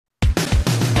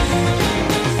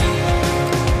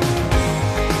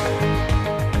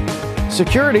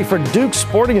security for Duke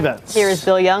sporting events. Here is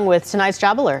Bill Young with tonight's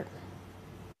Job Alert.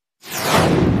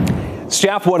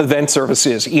 Staff-1 Event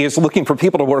Services is looking for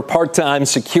people to work part-time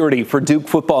security for Duke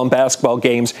football and basketball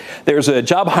games. There's a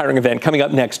job hiring event coming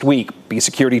up next week. Be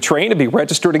security trained and be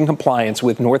registered in compliance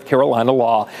with North Carolina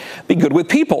law. Be good with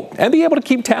people and be able to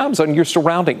keep tabs on your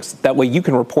surroundings. That way you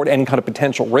can report any kind of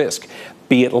potential risk.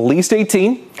 Be at least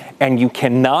 18, and you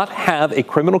cannot have a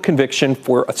criminal conviction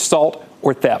for assault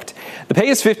or theft. The pay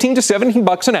is $15 to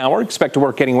 $17 an hour. Expect to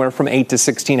work anywhere from 8 to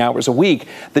 16 hours a week.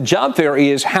 The job fair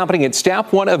is happening at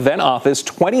Staff-1 Event Office,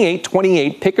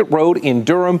 2828 Pickett Road in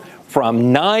Durham,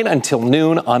 from 9 until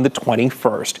noon on the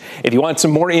 21st. If you want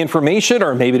some more information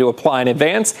or maybe to apply in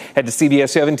advance, head to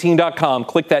CBS17.com,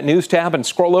 click that news tab, and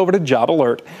scroll over to Job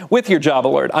Alert. With your Job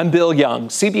Alert, I'm Bill Young,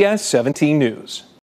 CBS 17 News.